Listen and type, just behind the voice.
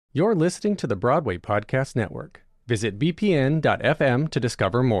You're listening to the Broadway Podcast Network. Visit bpn.fm to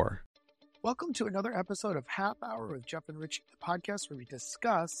discover more. Welcome to another episode of Half Hour with Jeff and Richie, the podcast where we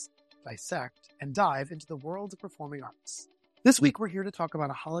discuss, dissect, and dive into the world of performing arts. This week, we're here to talk about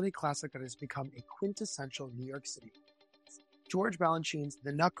a holiday classic that has become a quintessential New York City. George Balanchine's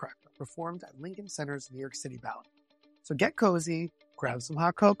The Nutcracker, performed at Lincoln Center's New York City Ballet. So get cozy, grab some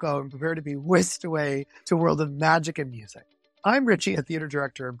hot cocoa, and prepare to be whisked away to a world of magic and music. I'm Richie, a theater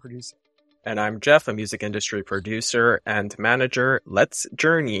director and producer. And I'm Jeff, a music industry producer and manager. Let's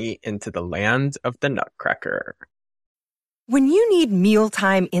journey into the land of the Nutcracker. When you need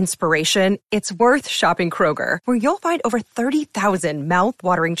mealtime inspiration, it's worth shopping Kroger, where you'll find over 30,000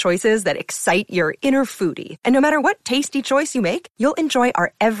 mouth-watering choices that excite your inner foodie. And no matter what tasty choice you make, you'll enjoy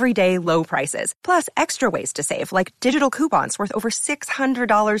our everyday low prices, plus extra ways to save, like digital coupons worth over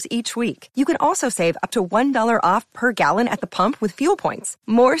 $600 each week. You can also save up to $1 off per gallon at the pump with fuel points.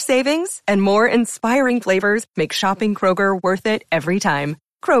 More savings and more inspiring flavors make shopping Kroger worth it every time.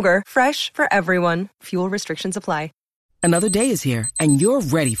 Kroger, fresh for everyone. Fuel restrictions apply. Another day is here, and you're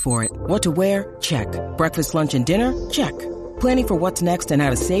ready for it. What to wear? Check. Breakfast, lunch, and dinner? Check. Planning for what's next and how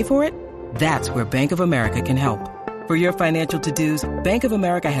to save for it? That's where Bank of America can help. For your financial to-dos, Bank of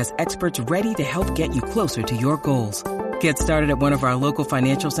America has experts ready to help get you closer to your goals. Get started at one of our local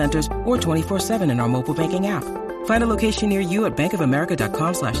financial centers or 24/7 in our mobile banking app. Find a location near you at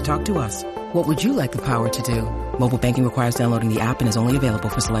bankofamerica.com/talktous. What would you like the power to do? Mobile banking requires downloading the app and is only available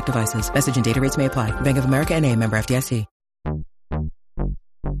for select devices. Message and data rates may apply. Bank of America N.A., member FDIC.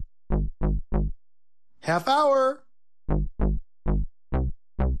 Half hour.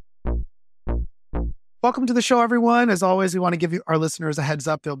 Welcome to the show, everyone. As always, we want to give you our listeners a heads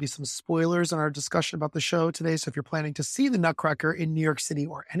up. There'll be some spoilers in our discussion about the show today. So if you're planning to see the Nutcracker in New York City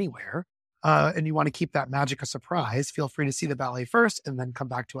or anywhere, and you want to keep that magic a surprise, feel free to see the ballet first and then come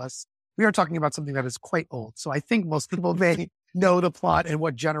back to us. We are talking about something that is quite old. So I think most people may know the plot and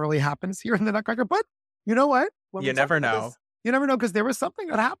what generally happens here in the Nutcracker. But you know what? You never know. You never know, because there was something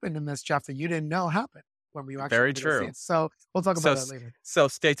that happened in this, Jeff, that you didn't know happened when we actually Very true. see it. So we'll talk about that later. So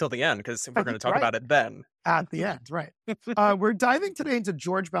stay till the end, because we're going to talk about it then. At the end, right. We're diving today into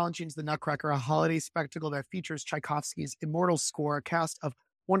George Balanchine's The Nutcracker, a holiday spectacle that features Tchaikovsky's immortal score, a cast of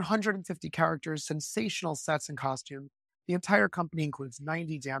 150 characters, sensational sets and costumes. The entire company includes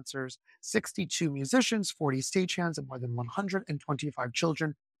 90 dancers, 62 musicians, 40 stagehands, and more than 125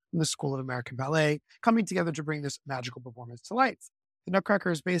 children from the School of American Ballet, coming together to bring this magical performance to life. The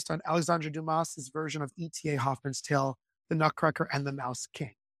Nutcracker is based on Alexandre Dumas' version of E.T.A. Hoffman's tale, The Nutcracker and the Mouse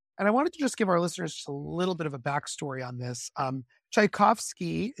King. And I wanted to just give our listeners just a little bit of a backstory on this.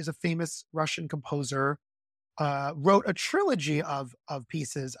 Tchaikovsky is a famous Russian composer, wrote a trilogy of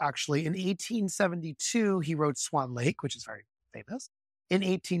pieces, actually. In 1872, he wrote Swan Lake, which is very famous. In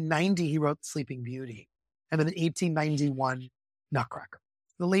 1890, he wrote Sleeping Beauty. And then in 1891, Nutcracker.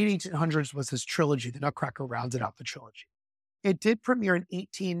 The late 1800s was his trilogy. The Nutcracker rounded out the trilogy. It did premiere in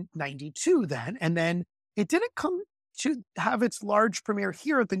 1892 then, and then it didn't come to have its large premiere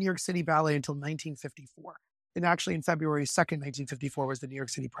here at the New York City Ballet until 1954. And actually, in February 2nd, 1954 was the New York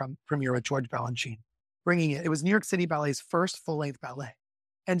City premiere with George Balanchine, bringing it. It was New York City Ballet's first full-length ballet.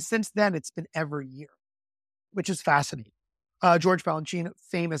 And since then, it's been every year, which is fascinating. George Balanchine,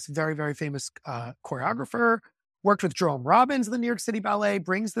 famous, very, very famous choreographer, worked with Jerome Robbins in the New York City Ballet,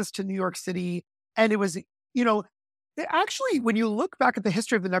 brings this to New York City. And it was, actually, when you look back at the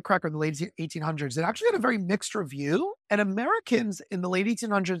history of the Nutcracker in the late 1800s, it actually had a very mixed review. And Americans in the late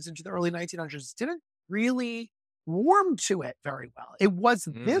 1800s into the early 1900s didn't really warm to it very well. It was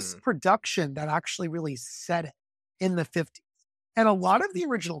this production that actually really set it in the 50s. And a lot of the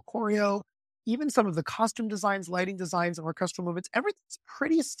original choreo, even some of the costume designs, lighting designs, and orchestral movements, everything's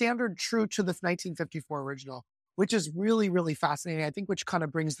pretty standard true to the 1954 original, which is really, really fascinating, I think, which kind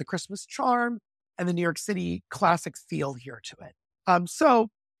of brings the Christmas charm and the New York City classic feel here to it. So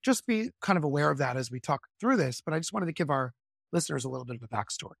just be kind of aware of that as we talk through this, but I just wanted to give our listeners a little bit of a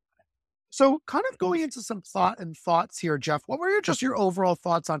backstory. So kind of going into some thought and thoughts here, Jeff, what were your overall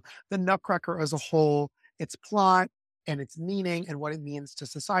thoughts on the Nutcracker as a whole, its plot and its meaning and what it means to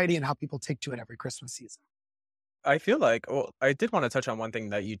society and how people take to it every Christmas season? I feel like, I did want to touch on one thing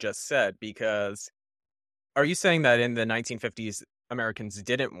that you just said, because are you saying that in the 1950s, Americans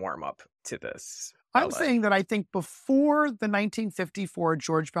didn't warm up to this ballet? I'm saying that I think before the 1954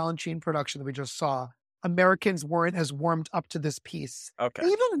 George Balanchine production that we just saw, Americans weren't as warmed up to this piece. Okay.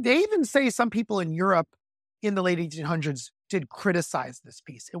 They even say some people in Europe in the late 1800s did criticize this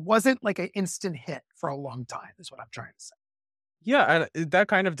piece. It wasn't like an instant hit for a long time, is what I'm trying to say. Yeah, and that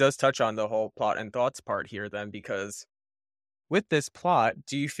kind of does touch on the whole plot and thoughts part here then, because with this plot,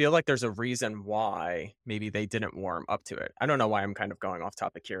 do you feel like there's a reason why maybe they didn't warm up to it? I don't know why I'm kind of going off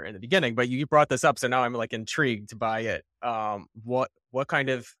topic here in the beginning, but you brought this up, so now I'm like intrigued by it. What kind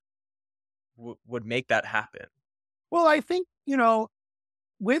of would make that happen? Well, I think,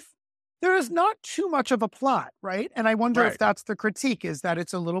 there is not too much of a plot, right? And I wonder if Right. that's the critique, is that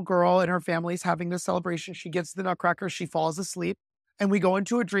it's a little girl and her family's having this celebration. She gets the Nutcracker, she falls asleep, and we go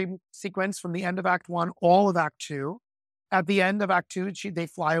into a dream sequence from the end of Act 1, all of Act 2. At the end of Act 2, they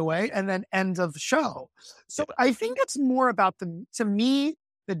fly away, and then end of show. So I think it's more about to me,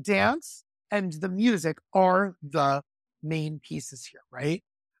 the dance and the music are the main pieces here, right?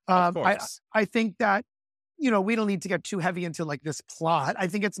 Of course. I think that, we don't need to get too heavy into like this plot. I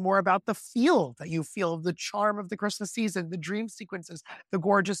think it's more about the feel that you feel, the charm of the Christmas season, the dream sequences, the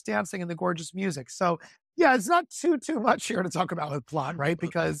gorgeous dancing and the gorgeous music. So yeah, it's not too much here to talk about with plot, right?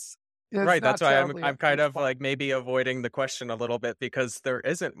 Because Right. That's why I'm kind of plot. like maybe avoiding the question a little bit because there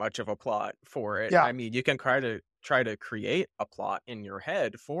isn't much of a plot for it. Yeah. I mean, you can try to create a plot in your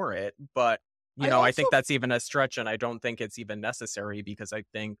head for it, but I think also that's even a stretch, and I don't think it's even necessary because I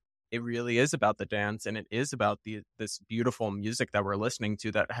think it really is about the dance, and it is about this beautiful music that we're listening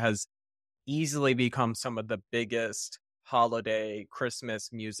to that has easily become some of the biggest holiday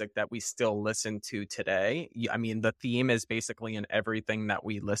Christmas music that we still listen to today. I mean, the theme is basically in everything that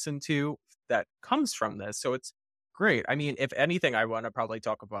we listen to that comes from this. So it's great. I mean, if anything, I want to probably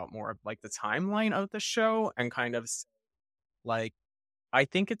talk about more of like the timeline of the show and kind of like, I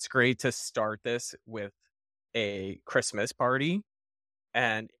think it's great to start this with a Christmas party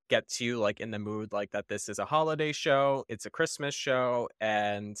and gets you like in the mood like that this is a holiday show, it's a Christmas show,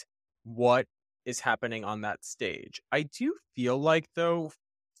 and what is happening on that stage. I do feel like though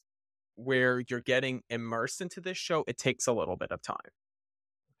where you're getting immersed into this show, it takes a little bit of time.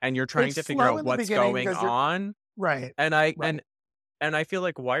 And you're trying it's to figure slow out in the what's beginning going because you're on. right. And I Right. and I feel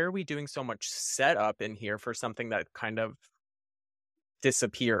like why are we doing so much setup in here for something that kind of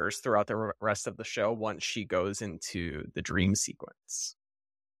disappears throughout the rest of the show once she goes into the dream sequence?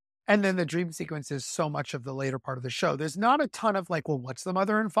 And then the dream sequence is so much of the later part of the show. There's not a ton of like, well, what's the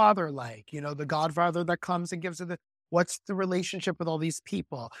mother and father like? The godfather that comes and gives her what's the relationship with all these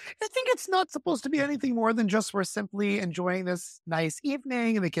people? I think it's not supposed to be anything more than just we're simply enjoying this nice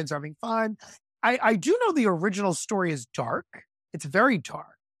evening and the kids are having fun. I do know the original story is dark. It's very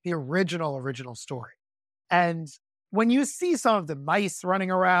dark, the original story. And when you see some of the mice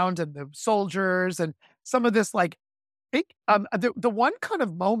running around and the soldiers and some of this like, the one kind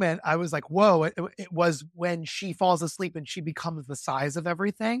of moment I was like, whoa, it was when she falls asleep and she becomes the size of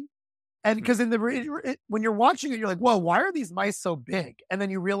everything. And because when you're watching it, you're like, whoa, why are these mice so big? And then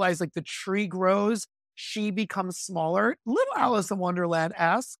you realize like the tree grows, she becomes smaller, little Alice in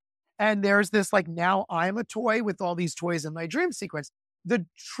Wonderland-esque. And there's this like, now I'm a toy with all these toys in my dream sequence. The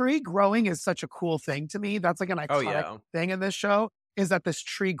tree growing is such a cool thing to me. That's like an Oh iconic yeah. thing in this show, is that this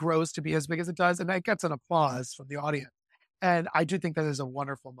tree grows to be as big as it does. And that gets an applause from the audience. And I do think that is a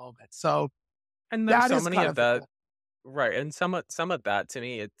wonderful moment. So And there's that so is many kind of of that. cool. Right. And some of that to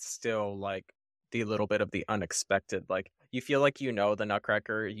me, it's still like the little bit of the unexpected. Like you feel like the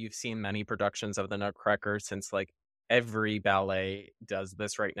Nutcracker. You've seen many productions of the Nutcracker since like every ballet does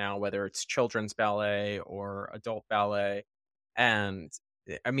this right now, whether it's children's ballet or adult ballet. And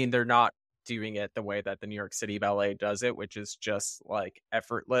I mean, they're not doing it the way that the New York City Ballet does it, which is just like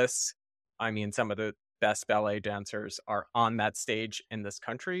effortless. I mean, some of the best ballet dancers are on that stage in this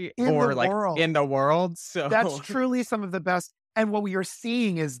country In the or like world. in the world. That's So truly some of the best. And what we are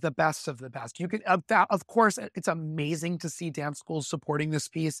seeing is the best of the best. You can, of course, it's amazing to see dance schools supporting this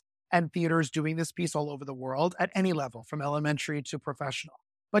piece and theaters doing this piece all over the world at any level, from elementary to professional.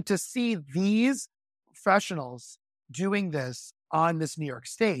 But to see these professionals doing this on this New York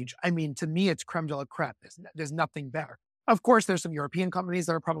stage, I mean, to me, it's creme de la creme. There's nothing better. Of course, there's some European companies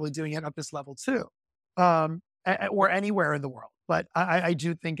that are probably doing it at this level too, or anywhere in the world. But I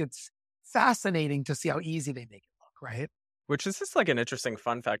do think it's fascinating to see how easy they make it look, right? which is just like an interesting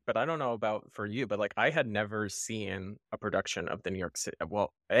fun fact, but I don't know about for you, but like I had never seen a production of the New York City,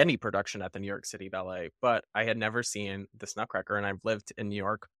 well, any production at the New York City Ballet, but I had never seen this Nutcracker, and I've lived in New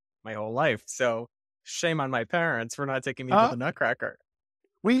York my whole life. So shame on my parents for not taking me to the Nutcracker.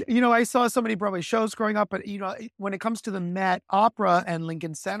 I saw so many Broadway shows growing up, but when it comes to the Met Opera and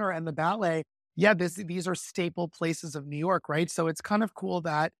Lincoln Center and the ballet, yeah, these are staple places of New York, right? So it's kind of cool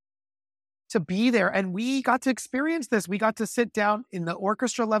that to be there, and we got to experience this. We got to sit down in the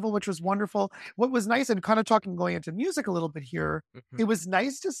orchestra level, which was wonderful. What was nice, and kind of going into music a little bit here, it was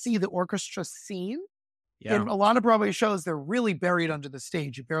nice to see the orchestra scene. Yeah. In a lot of Broadway shows, they're really buried under the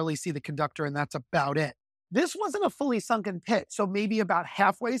stage. You barely see the conductor, and that's about it. This wasn't a fully sunken pit, so maybe about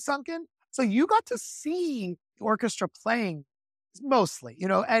halfway sunken. So you got to see the orchestra playing mostly,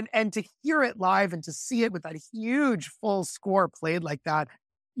 and to hear it live and to see it with that huge full score played like that.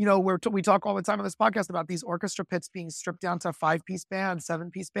 We talk all the time on this podcast about these orchestra pits being stripped down to a 5-piece band,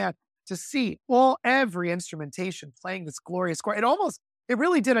 7-piece band. To see every instrumentation playing this glorious score, it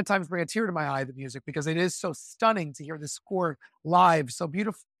really did at times bring a tear to my eye, the music, because it is so stunning to hear the score live, so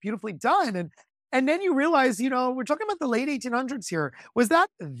beautifully done. And then you realize, we're talking about the late 1800s here. Was that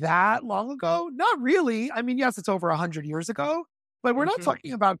long ago? Not really. I mean, yes, it's over 100 years ago, but we're not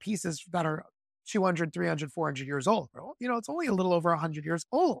talking about pieces that are 200, 300, 400 years old. It's only a little over 100 years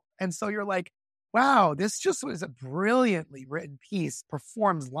old. And so you're like, wow, this just was a brilliantly written piece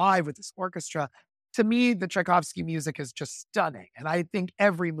performed live with this orchestra. To me, the Tchaikovsky music is just stunning. And I think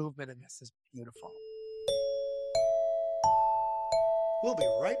every movement in this is beautiful. We'll be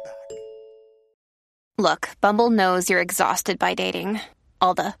right back. Look, Bumble knows you're exhausted by dating.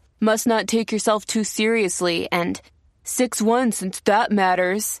 All the must not take yourself too seriously and 6'1" since that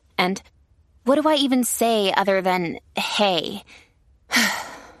matters. And what do I even say other than, hey?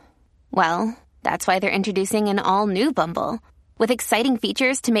 Well, that's why they're introducing an all-new Bumble with exciting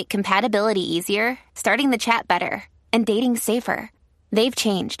features to make compatibility easier, starting the chat better, and dating safer. They've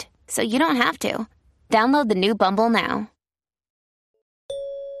changed, so you don't have to. Download the new Bumble now.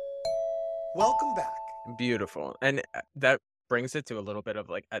 Welcome back. Beautiful. And that brings it to a little bit of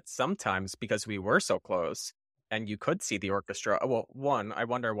like, at sometimes, because we were so close and you could see the orchestra. Well, one, I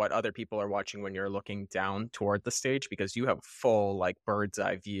wonder what other people are watching when you're looking down toward the stage, because you have full like bird's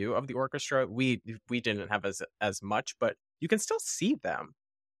eye view of the orchestra. We didn't have as much, but you can still see them.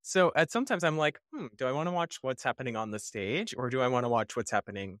 So at sometimes I'm like, do I want to watch what's happening on the stage, or do I want to watch what's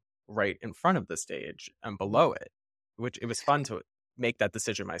happening right in front of the stage and below it? Which it was fun to make that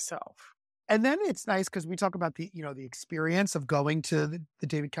decision myself. And then it's nice because we talk about the experience of going to the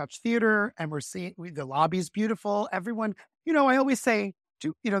David Couch Theater, and we're seeing the lobby's beautiful. Everyone, I always say,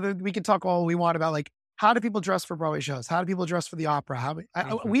 we can talk all we want about like, how do people dress for Broadway shows? How do people dress for the opera?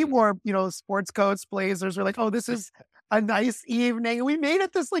 We wore, sports coats, blazers. We're like, oh, this is a nice evening. And we made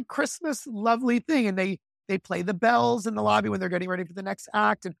it this like Christmas lovely thing. And they play the bells in the lobby when they're getting ready for the next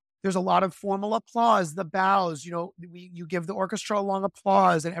act. And there's a lot of formal applause, the bows, you give the orchestra a long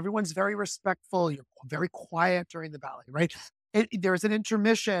applause, and everyone's very respectful. You're very quiet during the ballet, right? There's an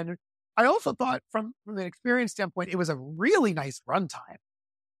intermission. I also thought from an experience standpoint, it was a really nice runtime.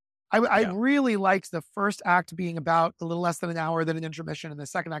 I really liked the first act being about a little less than an hour, then an intermission, and the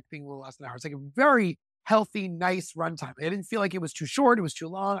second act being a little less than an hour. It's like a very healthy, nice runtime. I didn't feel like it was too short. It was too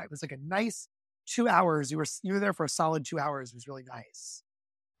long. It was like a nice 2 hours. You were there for a solid 2 hours. It was really nice.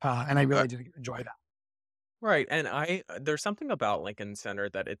 And I really did enjoy that. Right. And there's something about Lincoln Center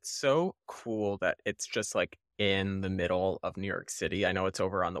that it's so cool that it's just like in the middle of New York City. I know it's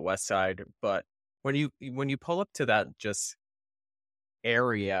over on the west side, but when you pull up to that just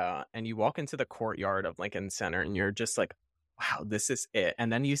area and you walk into the courtyard of Lincoln Center and you're just like, wow, this is it.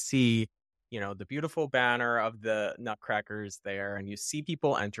 And then you see, the beautiful banner of the Nutcrackers there, and you see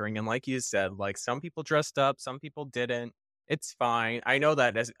people entering. And like you said, like some people dressed up, some people didn't. It's fine. I know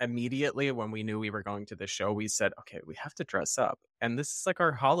that immediately when we knew we were going to the show, we said, okay, we have to dress up. And this is like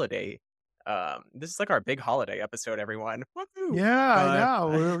our holiday. This is like our big holiday episode, everyone. Woo-hoo! Yeah, I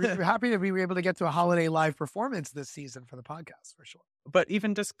know. We're happy to be able to get to a holiday live performance this season for the podcast, for sure. But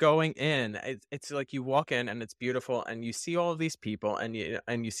even just going in, it's like you walk in and it's beautiful, and you see all of these people, and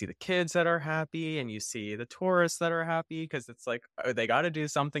you see the kids that are happy, and you see the tourists that are happy, because it's like, they got to do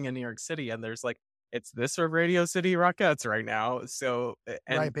something in New York City, and there's like, it's this or Radio City Rockettes right now. So,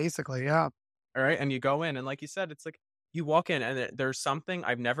 right, basically, yeah. All right, and you go in, and like you said, it's like you walk in, and there's something.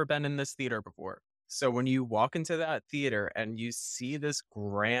 I've never been in this theater before. So when you walk into that theater and you see this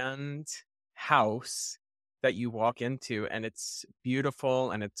grand house that you walk into, and it's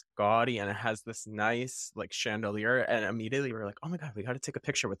beautiful and it's gaudy and it has this nice like chandelier, and immediately we're like, oh my God, we got to take a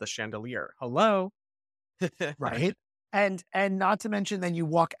picture with the chandelier. Hello. Right. And not to mention, then you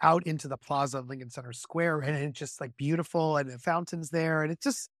walk out into the plaza of Lincoln Center Square, and it's just like beautiful, and the fountain's there, and it's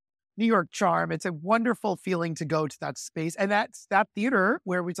just New York charm. It's a wonderful feeling to go to that space. And that theater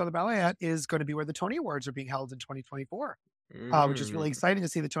where we saw the ballet at is going to be where the Tony Awards are being held in 2024, which is really exciting to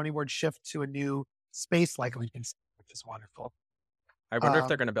see the Tony Awards shift to a new space like Lincoln Center, which is wonderful. I wonder if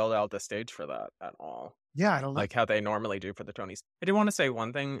they're going to build out the stage for that at all. Yeah, I don't know. Like how they normally do for the Tonys. I do want to say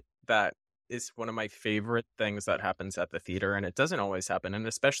one thing that is one of my favorite things that happens at the theater, and it doesn't always happen, and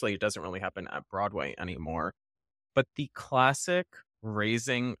especially it doesn't really happen at Broadway anymore, but the classic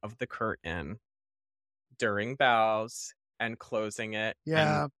raising of the curtain during bows and closing it.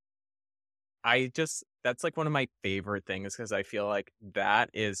 Yeah. And that's like one of my favorite things because I feel like that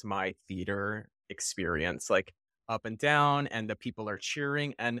is my theater experience, like up and down, and the people are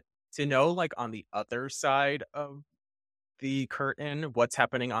cheering. And to know, like, on the other side of the curtain, what's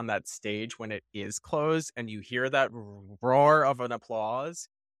happening on that stage when it is closed and you hear that roar of an applause,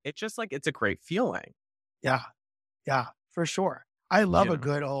 it's just like, it's a great feeling. Yeah. Yeah, for sure. I love You a know?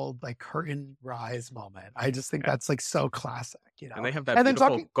 good old like curtain rise moment. I just think that's like so classic, And they have that And then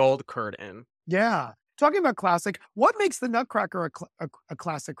beautiful gold curtain. talking about classic, what makes the Nutcracker a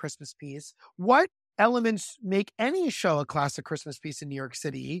classic Christmas piece? What elements make any show a classic Christmas piece in New York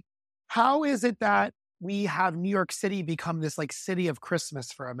City? How is it that we have New York City become this like city of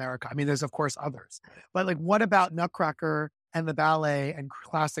Christmas for America? I mean, there's of course others, but like what about Nutcracker and the ballet and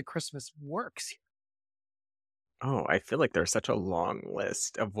classic Christmas works? Oh, I feel like there's such a long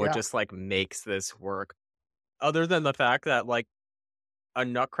list of what Yeah, just like makes this work. Other than the fact that like a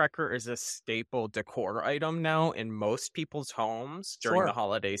nutcracker is a staple decor item now in most people's homes during the sure.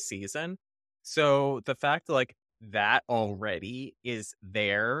 holiday season. So the fact like that already is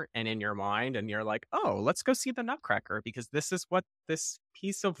there and in your mind, and you're like, oh, let's go see the nutcracker because this is what this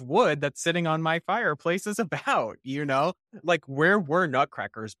piece of wood that's sitting on my fireplace is about, you know? Like, where were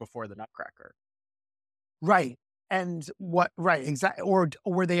nutcrackers before the nutcracker? Right. And right, exactly. Or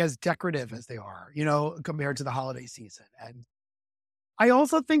were they as decorative as they are, compared to the holiday season? And I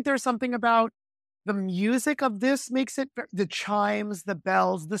also think there's something about the music of this makes it the chimes, the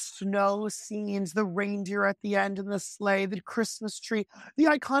bells, the snow scenes, the reindeer at the end and the sleigh, the Christmas tree, the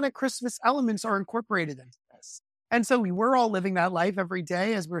iconic Christmas elements are incorporated into this. And so we're all living that life every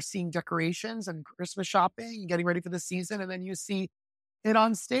day as we're seeing decorations and Christmas shopping and getting ready for the season. And then you see it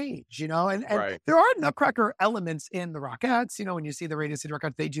on stage, and Right. there are Nutcracker elements in the Rockettes, when you see the Radio City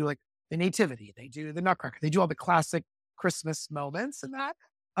Rockettes, they do like the Nativity, they do the Nutcracker, they do all the classic Christmas moments and that.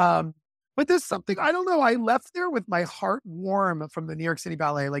 But there's something, I don't know, I left there with my heart warm from the New York City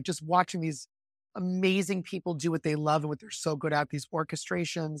Ballet, like just watching these amazing people do what they love and what they're so good at, these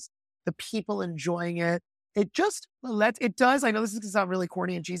orchestrations, the people enjoying it. It does, I know this is going to sound really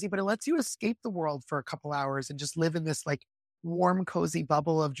corny and cheesy, but it lets you escape the world for a couple hours and just live in this like warm, cozy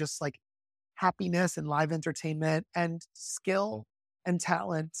bubble of just like happiness and live entertainment and skill and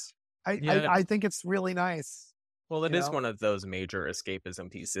talent. Yeah. I think it's really nice. Well, it is one of those major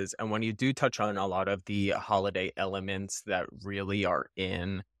escapism pieces. And when you do touch on a lot of the holiday elements that really are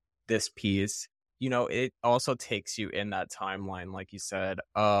in this piece, it also takes you in that timeline, like you said,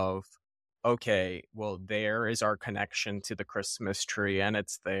 of, okay, well, there is our connection to the Christmas tree and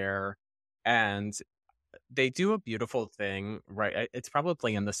it's there. And they do a beautiful thing, right? It's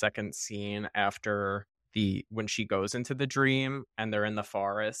probably in the second scene after when she goes into the dream and they're in the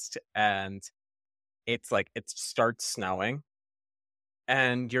forest and it's like it starts snowing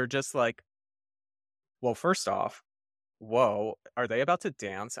and you're just like, well, first off, whoa, are they about to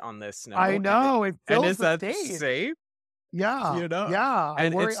dance on this snow? I know, it And fills is the that stage. safe? Yeah, yeah.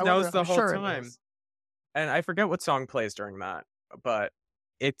 And it snows the I'm whole sure it time. is. And I forget what song plays during that, but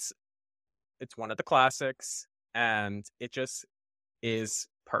it's one of the classics and it just is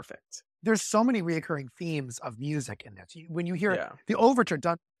perfect. There's so many reoccurring themes of music in this. When you hear Yeah. the overture,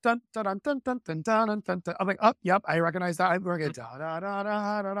 dun dun dun dun dun dun dun dun dun dun, I'm like, oh, yep, I recognize that. I'm going da da da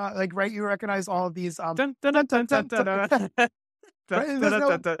da da da. Like, right, you recognize all of these. Dun, dun, dun, dun, dun, dun, dun. Right? Dun, dun,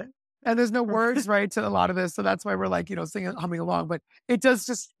 dun, dun. And there's no words, right, to a lot of this, so that's why we're like, singing, humming along. But it does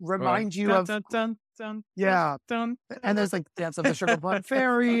just remind you Dun, of dun, dun, dun, yeah. dun. And there's like Dance of the Sugar Plum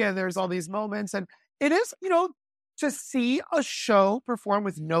Fairy, and there's all these moments, and it is, to see a show perform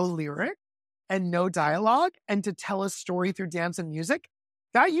with no lyric and no dialogue and to tell a story through dance and music,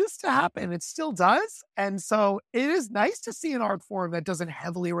 that used to happen. It still does. And so it is nice to see an art form that doesn't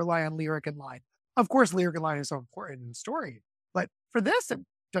heavily rely on lyric and line. Of course, lyric and line is so important in the story, but for this, it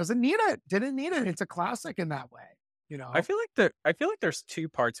doesn't need it. Didn't need it. It's a classic in that way, I feel like there's two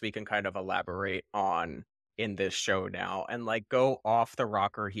parts we can kind of elaborate on in this show now and like go off the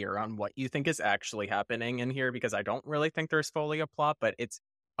rocker here on what you think is actually happening in here, because I don't really think there's fully a plot, but it's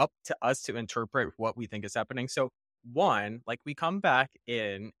up to us to interpret what we think is happening. So one, like we come back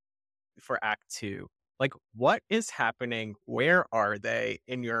in for Act 2, like what is happening? Where are they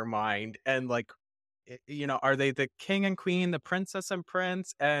in your mind? And like, are they the king and queen, the princess and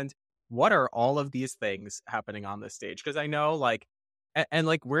prince? And what are all of these things happening on this stage? Because I know like, and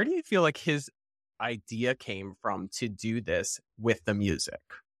like, where do you feel like his idea came from to do this with the music?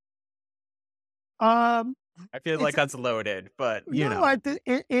 I feel like that's loaded, but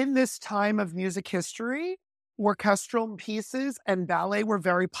in this time of music history, orchestral pieces and ballet were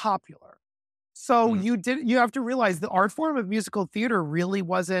very popular. So you have to realize the art form of musical theater really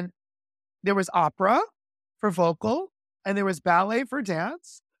wasn't there was opera for vocal, and there was ballet for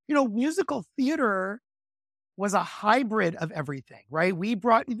dance. Musical theater was a hybrid of everything, right? We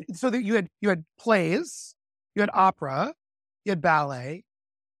brought so that you had plays, you had opera, you had ballet,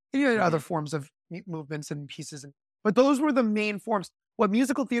 and you had other forms of movements and pieces, but those were the main forms. What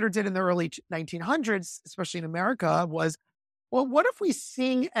musical theater did in the early 1900s, especially in America, was, well, what if we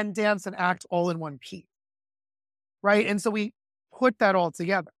sing and dance and act all in one piece, right? And so we put that all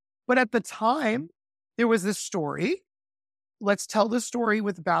together. But at the time, there was this story. Let's tell the story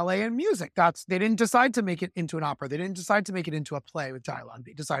with ballet and music. They didn't decide to make it into an opera. They didn't decide to make it into a play with dialogue.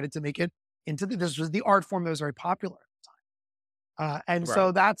 They decided to make it into this was the art form that was very popular at the time. And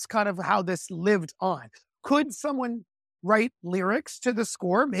so that's kind of how this lived on. Could someone write lyrics to the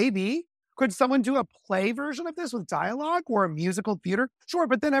score? Maybe. Could someone do a play version of this with dialogue or a musical theater? Sure.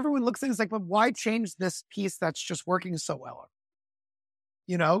 But then everyone looks at it and is like, but why change this piece that's just working so well?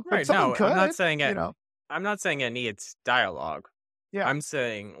 Right. No, I'm not saying it. I'm not saying it needs dialogue. Yeah. I'm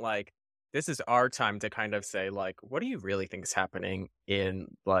saying, like, this is our time to kind of say, like, what do you really think is happening in,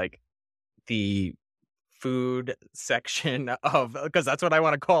 like, the food section of, because that's what I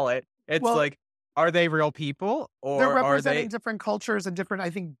want to call it. It's like, are they real people, or they're representing are they different cultures and different, I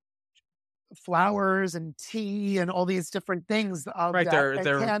think, flowers and tea and all these different things of right? that,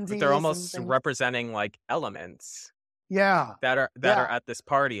 They're almost representing like elements. Yeah. That are at this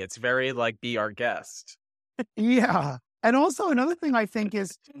party. It's very like, be our guest. Yeah. And also another thing I think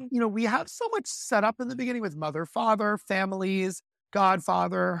is, we have so much set up in the beginning with mother, father, families,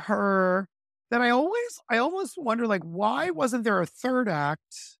 godfather, her, that I almost wonder, like, why wasn't there a third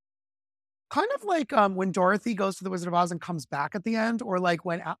act? Kind of like when Dorothy goes to the Wizard of Oz and comes back at the end, or like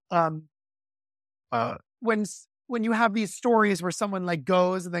when you have these stories where someone like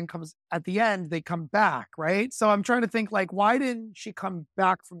goes and then comes at the end, they come back, right? So I'm trying to think, like, why didn't she come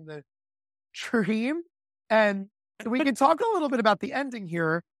back from the dream? And we can talk a little bit about the ending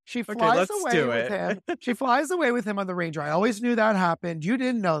here. She flies away with him. She flies away with him on the Ranger. I always knew that happened. You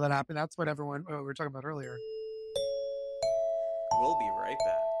didn't know that happened. That's what we were talking about earlier. We'll be right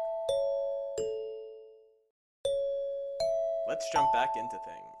back. Let's jump back into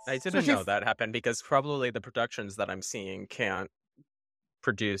things. I didn't know that happened because probably the productions that I'm seeing can't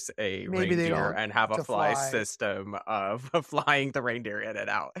produce a reindeer and have a fly system of flying the reindeer in and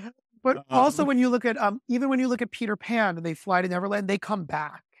out. But also when you look at, even when you look at Peter Pan and they fly to Neverland, they come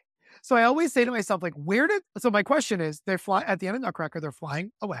back. So I always say to myself, like, so my question is, they fly at the end of Nutcracker, they're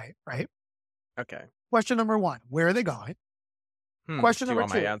flying away, right? Okay. Question number one, where are they going? Question number two.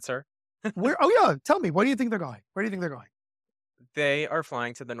 Do you want my answer? Where? Oh yeah, tell me, where do you think they're going? Where do you think they're going? They are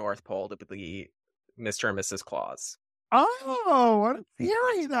flying to the North Pole to be Mr. and Mrs. Claus. Oh, what a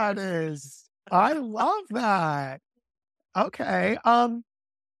theory that is. I love that. Okay.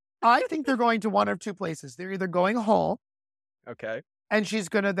 I think they're going to one of two places. They're either going home. Okay. And she's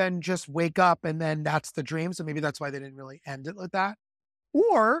going to then just wake up and then that's the dream. So maybe that's why they didn't really end it with that.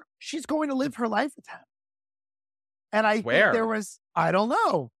 Or she's going to live her life with him. And I think there was, I don't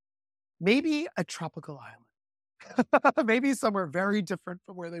know, maybe a tropical island. Maybe somewhere very different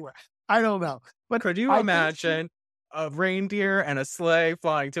from where they were. I don't know. But could you imagine a reindeer and a sleigh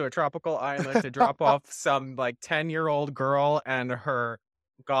flying to a tropical island to drop off some like 10-year-old girl and her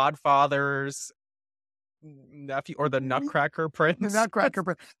godfather's nephew, or the Nutcracker Prince? The Nutcracker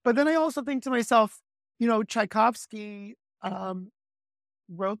Prince. But then I also think to myself, Tchaikovsky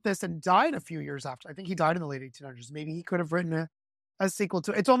wrote this and died a few years after. I think he died in the late 1800s. Maybe he could have written a sequel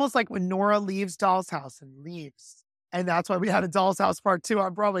to it. It's almost like when Nora leaves Doll's House and leaves. And that's why we had a Doll's House Part 2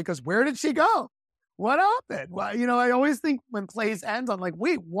 on Broadway, because where did she go? What happened? Well, I always think when plays end, I'm like,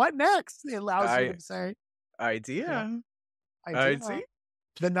 wait, what next? It allows you to say. Idea.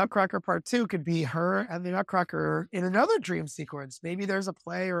 The Nutcracker Part 2 could be her and the Nutcracker in another dream sequence. Maybe there's a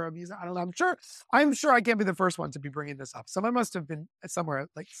play or a music. I don't know. I'm sure I can't be the first one to be bringing this up. Someone must have been somewhere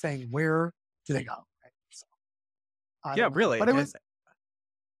like saying, where do they go? Right? So, really. But it was.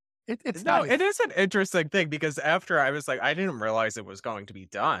 It's no, nice. it is an interesting thing, because after I was like, I didn't realize it was going to be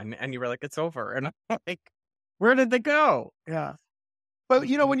done. And you were like, it's over. And I'm like, where did they go? Yeah. But,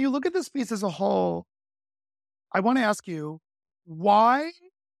 when you look at this piece as a whole, I want to ask you, why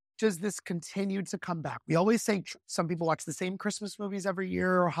does this continue to come back? We always say some people watch the same Christmas movies every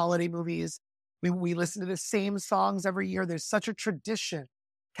year or holiday movies. We listen to the same songs every year. There's such a tradition,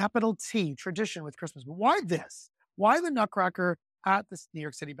 capital T, tradition with Christmas. But why this? Why the Nutcracker at the New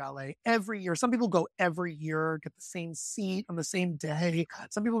York City Ballet every year? Some people go every year, get the same seat on the same day.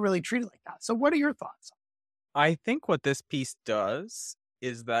 Some people really treat it like that. So what are your thoughts? I think what this piece does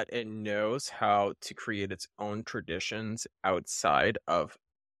is that it knows how to create its own traditions outside of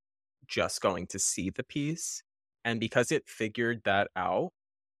just going to see the piece. And because it figured that out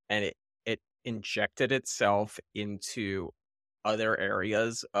and it injected itself into other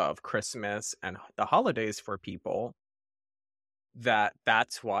areas of Christmas and the holidays for people,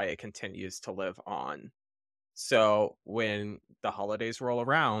 that's why it continues to live on. So when the holidays roll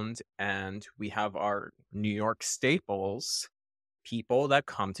around and we have our New York staples, people that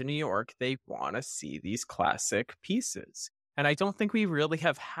come to New York, they want to see these classic pieces. And I don't think we really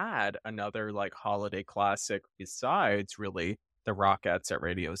have had another like holiday classic besides really the Rockettes at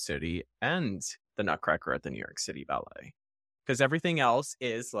Radio City and the Nutcracker at the New York City Ballet. Because everything else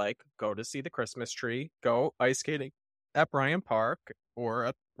is like go to see the Christmas tree, go ice skating at Bryant Park or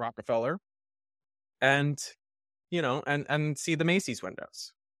at Rockefeller, and and see the Macy's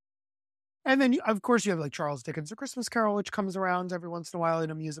windows. And then, of course, you have like Charles Dickens' A Christmas Carol, which comes around every once in a while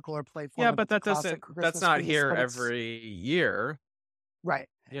in a musical or play form. Yeah, but that's that's not here every year. Right.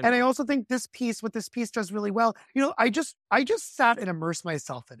 You And I know. also think what this piece does really well, I just sat and immersed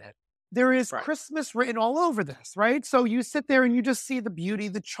myself in it. There is Right. Christmas written all over this, right? So you sit there and you just see the beauty,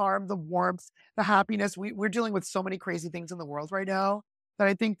 the charm, the warmth, the happiness. We're dealing with so many crazy things in the world right now that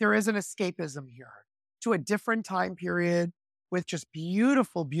I think there is an escapism here to a different time period with just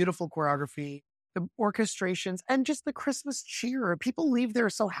beautiful, beautiful choreography, the orchestrations, and just the Christmas cheer. People leave there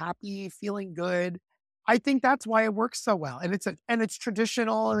so happy, feeling good. I think that's why it works so well. And it's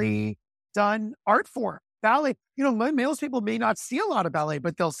traditionally done art form. Ballet, most people may not see a lot of ballet,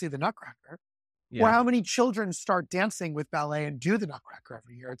 but they'll see the Nutcracker. Yeah. Or how many children start dancing with ballet and do the Nutcracker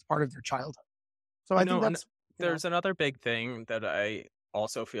every year. It's part of their childhood. So I think that's... There's another big thing that I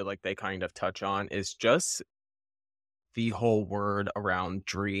also feel like they kind of touch on is just the whole word around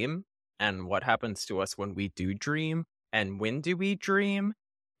dream and what happens to us when we do dream and when do we dream.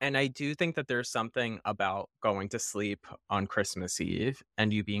 And I do think that there's something about going to sleep on Christmas Eve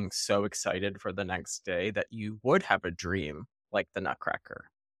and you being so excited for the next day that you would have a dream like the Nutcracker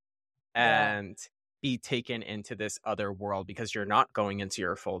and be taken into this other world because you're not going into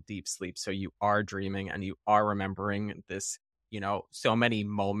your full deep sleep. So you are dreaming and you are remembering this, so many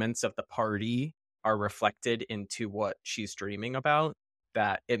moments of the party are reflected into what she's dreaming about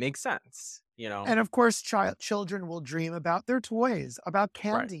that it makes sense, And of course, children will dream about their toys, about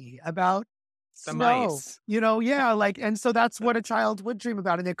candy, about the snow, mice. and so that's what a child would dream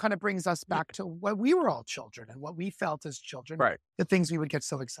about. And it kind of brings us back to what we were all children and what we felt as children, Right. the things we would get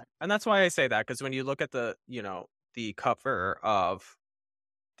so excited. And that's why I say that, because when you look at the cover of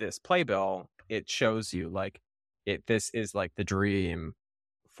this playbill, it shows you this is like the dream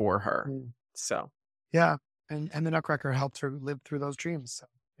for her. Mm. So yeah. And the Nutcracker helped her live through those dreams.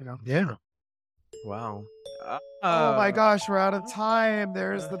 So, yeah. Wow. Oh my gosh, we're out of time.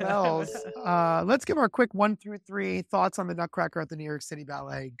 There's the bells. Let's give our quick 1 through 3 thoughts on the Nutcracker at the New York City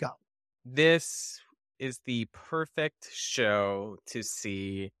Ballet. Go. This is the perfect show to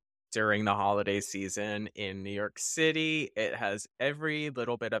see during the holiday season in New York City. It has every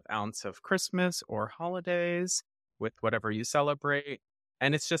little bit of ounce of Christmas or holidays with whatever you celebrate.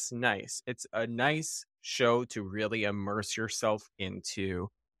 And it's just nice. It's a nice show to really immerse yourself into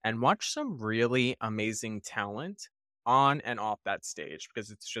and watch some really amazing talent on and off that stage because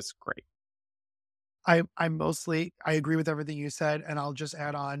it's just great. I agree with everything you said. And I'll just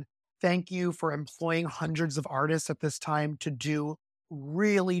add on, thank you for employing hundreds of artists at this time to do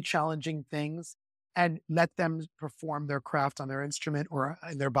really challenging things and let them perform their craft on their instrument or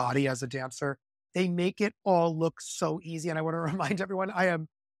in their body as a dancer. They make it all look so easy. And I want to remind everyone, I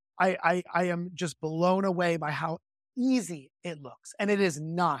am just blown away by how easy it looks. And it is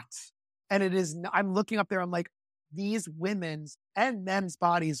not. And it is, I'm looking up there, I'm like, these women's and men's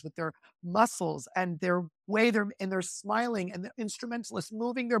bodies with their muscles and their way they're smiling and the instrumentalists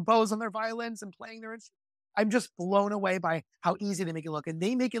moving their bows on their violins and playing their instruments. I'm just blown away by how easy they make it look. And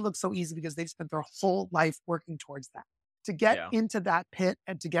they make it look so easy because they've spent their whole life working towards that. To get into that pit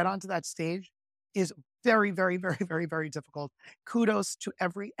and to get onto that stage is very, very, very, very, very difficult. Kudos to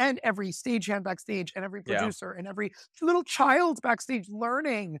every stagehand backstage and every producer and every little child backstage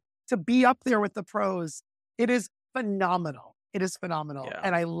learning to be up there with the pros. It is phenomenal. It is phenomenal. Yeah.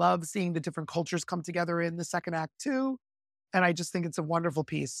 And I love seeing the different cultures come together in the second act too. And I just think it's a wonderful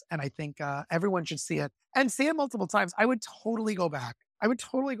piece. And I think everyone should see it and see it multiple times. I would totally go back.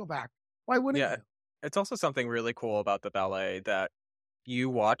 Why wouldn't you? It's also something really cool about the ballet that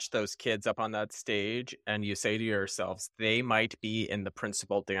you watch those kids up on that stage and you say to yourselves, they might be in the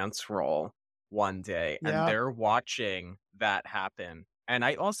principal dance role one day and they're watching that happen. And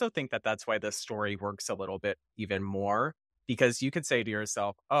I also think that that's why this story works a little bit even more, because you could say to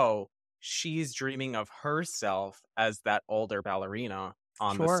yourself, oh, she's dreaming of herself as that older ballerina.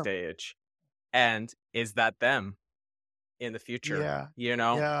 on the stage. And is that them in the future? Yeah. You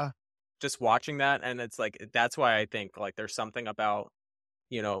know? Yeah. Just watching that, and it's like, that's why I think like there's something about,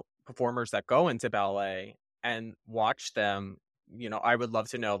 you know, performers that go into ballet and watch them. You know, I would love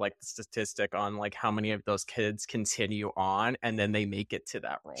to know like the statistic on like how many of those kids continue on and then they make it to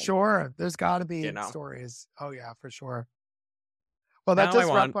that role. Sure. There's got to be stories. Oh, yeah, for sure. Well, that does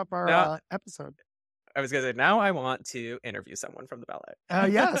wrap up our episode. I was going to say, now I want to interview someone from the ballet.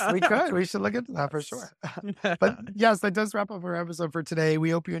 Yes, we could. We should look into that for sure. But yes, that does wrap up our episode for today. We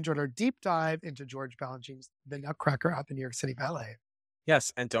hope you enjoyed our deep dive into George Balanchine's The Nutcracker at the New York City Ballet.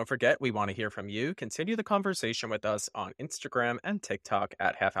 Yes, and don't forget, we want to hear from you. Continue the conversation with us on Instagram and TikTok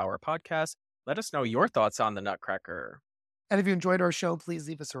at Half Hour Podcast. Let us know your thoughts on The Nutcracker. And if you enjoyed our show, please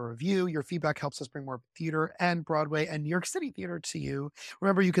leave us a review. Your feedback helps us bring more theater and Broadway and New York City theater to you.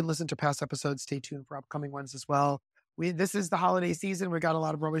 Remember, you can listen to past episodes. Stay tuned for upcoming ones as well. This is the holiday season. We got a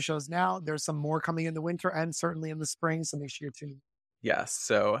lot of Broadway shows now. There's some more coming in the winter and certainly in the spring, so make sure you're tuned. Yes,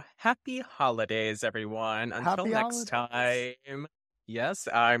 so happy holidays, everyone. Until next time. Yes,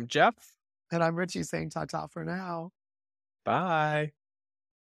 I'm Jeff. And I'm Richie saying ta-ta for now. Bye.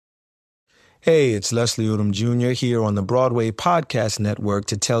 Hey, it's Leslie Odom Jr. here on the Broadway Podcast Network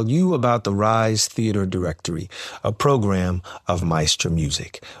to tell you about the Rise Theater Directory, a program of Maestro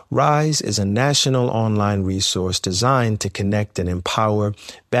Music. Rise is a national online resource designed to connect and empower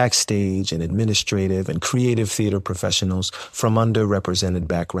backstage and administrative and creative theater professionals from underrepresented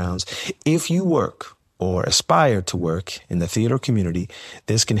backgrounds. If you work or aspire to work in the theater community,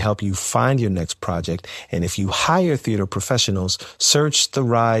 this can help you find your next project. And if you hire theater professionals, search the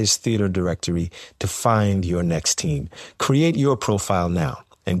Rise Theater Directory to find your next team. Create your profile now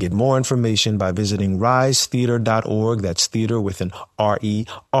and get more information by visiting risetheater.org. That's theater with an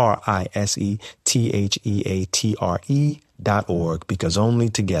RERISETHEATRE.org, because only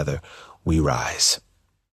together we rise.